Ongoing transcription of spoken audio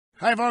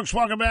Hi, folks.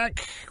 Welcome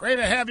back. Great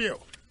to have you.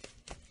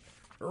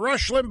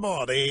 Rush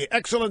Limbaugh, the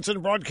Excellence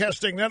in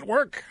Broadcasting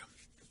Network,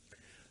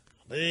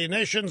 the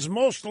nation's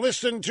most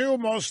listened to,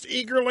 most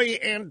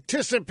eagerly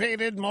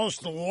anticipated,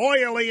 most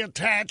loyally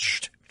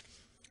attached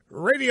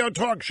radio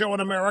talk show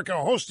in America,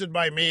 hosted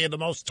by me, the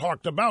most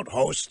talked about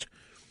host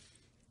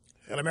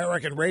in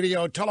American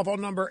radio. Telephone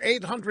number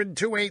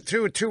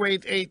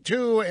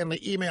 800-282-2882 and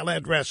the email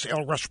address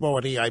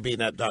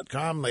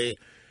lrushmo@eibnet.com. The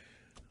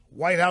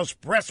White House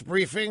press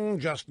briefing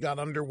just got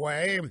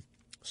underway.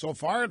 So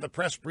far, the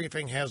press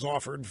briefing has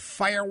offered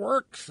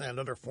fireworks and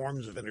other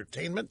forms of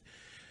entertainment.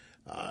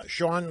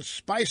 Sean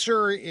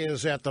Spicer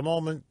is at the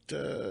moment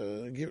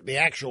the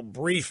actual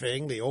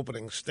briefing, the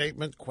opening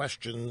statement.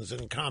 Questions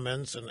and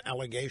comments and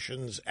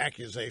allegations,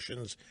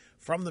 accusations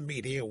from the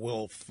media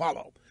will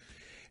follow.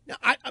 Now,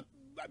 I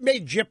may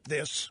jip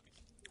this,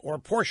 or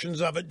portions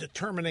of it,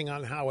 determining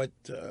on how it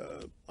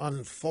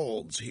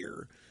unfolds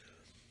here.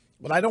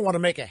 But I don't want to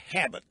make a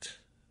habit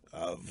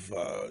of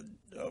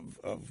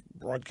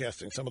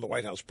broadcasting some of the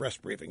White House press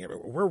briefing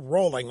everywhere. We're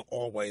rolling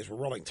always. We're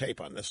rolling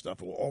tape on this stuff.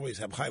 We'll always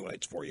have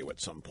highlights for you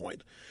at some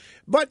point.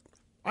 But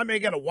I may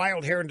get a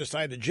wild hair and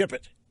decide to jip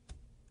it,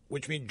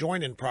 which means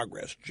join in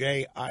progress,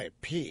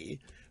 JIP,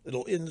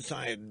 little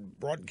inside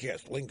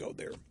broadcast lingo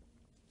there.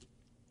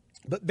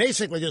 But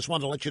basically, just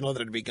wanted to let you know that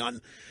it had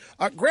begun.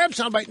 Grab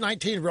soundbite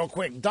 19 real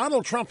quick.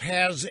 Donald Trump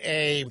has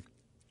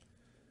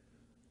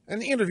an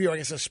interview, I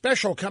guess a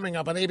special coming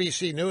up on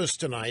ABC News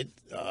tonight,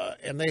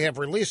 and they have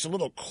released a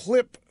little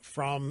clip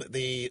from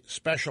the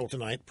special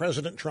tonight,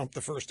 President Trump, the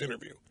first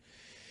interview.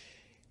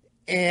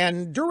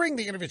 And during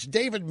the interview, it's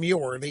David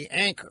Muir, the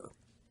anchor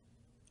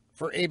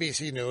for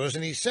ABC News,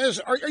 and he says,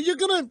 are you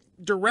going to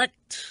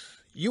direct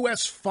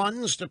U.S.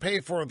 funds to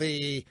pay for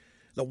the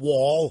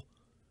wall?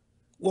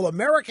 Will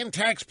American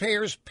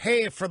taxpayers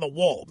pay for the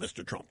wall,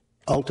 Mr. Trump?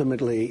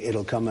 Ultimately,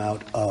 it'll come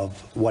out of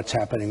what's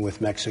happening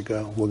with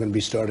Mexico. We're going to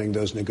be starting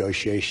those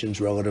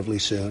negotiations relatively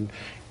soon,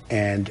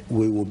 and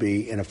we will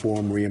be in a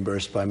form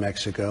reimbursed by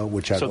Mexico,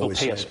 which I've always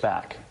said. So they'll pay us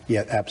back?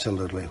 Yeah,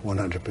 absolutely,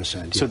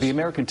 100%. Yes. So the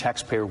American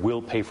taxpayer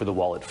will pay for the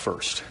wall at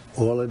first?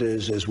 All it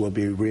is we'll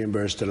be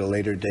reimbursed at a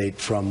later date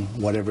from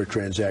whatever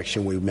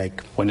transaction we make.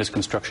 When does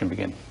construction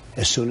begin?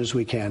 As soon as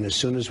we can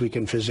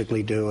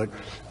physically do it.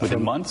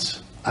 Within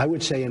months? I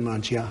would say in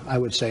months, yeah. I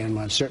would say in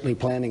months. Certainly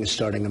planning is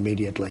starting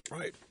immediately.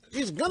 Right.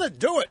 He's going to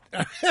do it.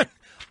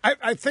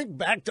 I think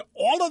back to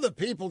all of the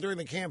people during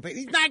the campaign.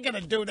 He's not going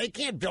to do it. They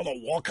can't build a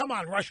wall. Come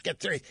on, Rush,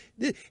 get there.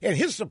 And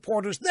his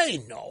supporters, they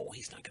know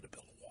he's not going to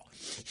build a wall.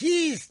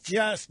 He's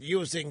just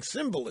using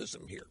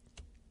symbolism here.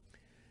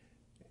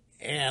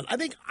 And I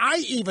think I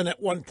even at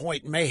one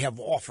point may have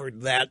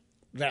offered that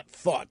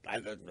thought.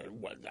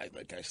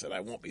 Like I said,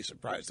 I won't be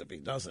surprised if he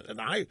doesn't. And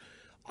I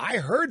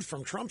heard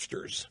from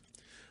Trumpsters.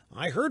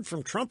 I heard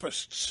from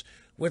Trumpists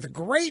with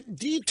great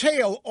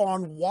detail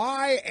on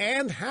why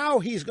and how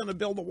he's going to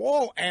build a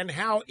wall, and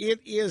how it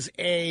is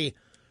it's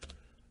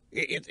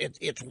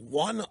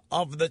one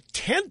of the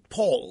tent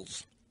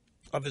poles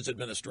of his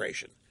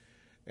administration.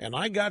 And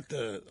I got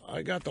the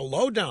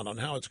lowdown on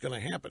how it's going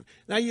to happen.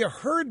 Now, you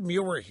heard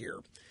Muir here.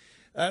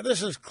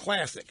 This is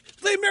classic.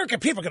 The American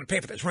people are going to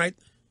pay for this, right?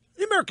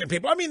 The American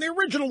people. I mean, the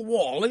original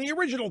wall and the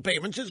original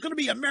payments is going to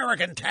be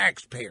American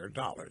taxpayer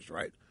dollars,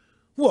 right?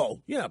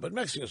 Whoa, yeah, but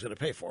Mexico's going to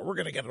pay for it. We're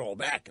going to get it all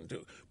back and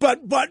do.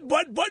 But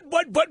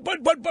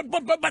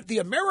the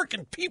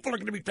American people are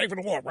going to be paying for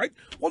the wall, right?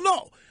 Well,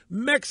 no.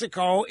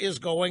 Mexico is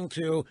going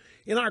to,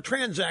 in our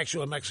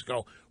transaction with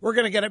Mexico, we're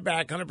going to get it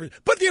back 100%.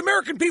 But the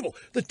American people,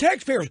 the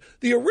taxpayers,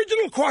 the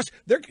original cost,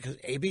 because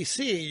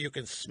ABC, you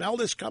can smell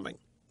this coming.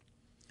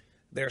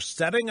 They're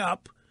setting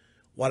up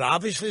what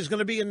obviously is going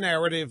to be a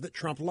narrative that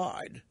Trump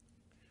lied.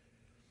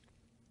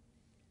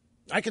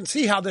 I can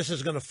see how this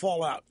is going to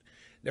fall out.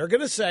 They're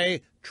going to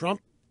say Trump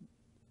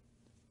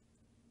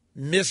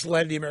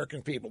misled the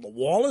American people. The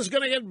wall is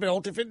going to get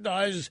built. If it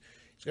does,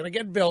 it's going to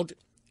get built.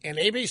 And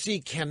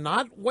ABC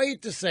cannot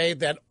wait to say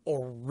that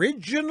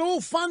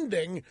original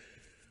funding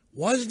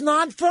was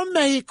not from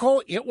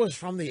Mexico. It was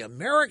from the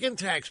American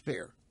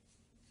taxpayer.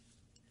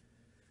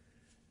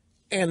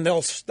 And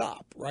they'll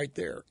stop right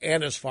there.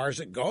 And as far as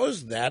it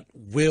goes, that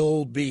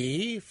will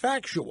be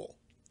factual.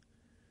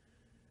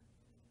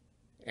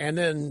 And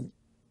then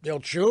they'll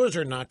choose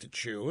or not to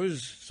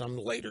choose some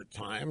later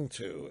time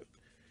to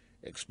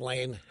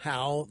explain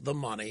how the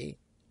money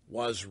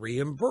was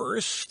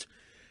reimbursed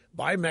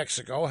by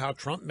Mexico, how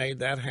Trump made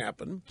that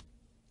happen,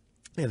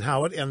 and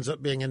how it ends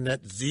up being a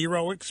net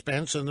zero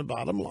expense in the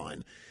bottom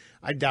line.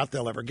 I doubt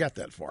they'll ever get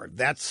that far.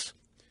 This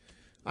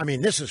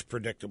is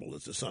predictable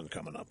as the sun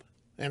coming up.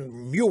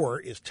 And Muir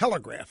is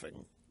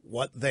telegraphing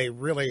what they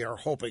really are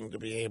hoping to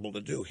be able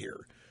to do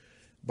here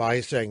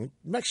by saying,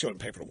 Mexico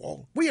didn't pay for the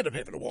wall. We had to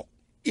pay for the wall.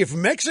 If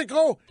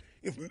Mexico,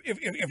 if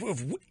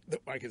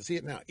I can see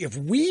it now, if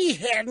we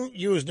hadn't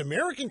used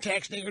American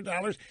taxpayer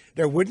dollars,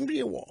 there wouldn't be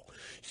a wall.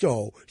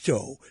 So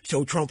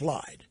Trump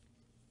lied.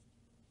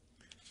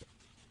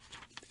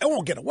 They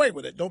won't get away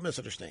with it. Don't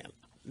misunderstand.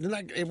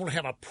 They won't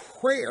have a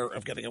prayer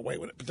of getting away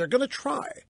with it, but they're going to try.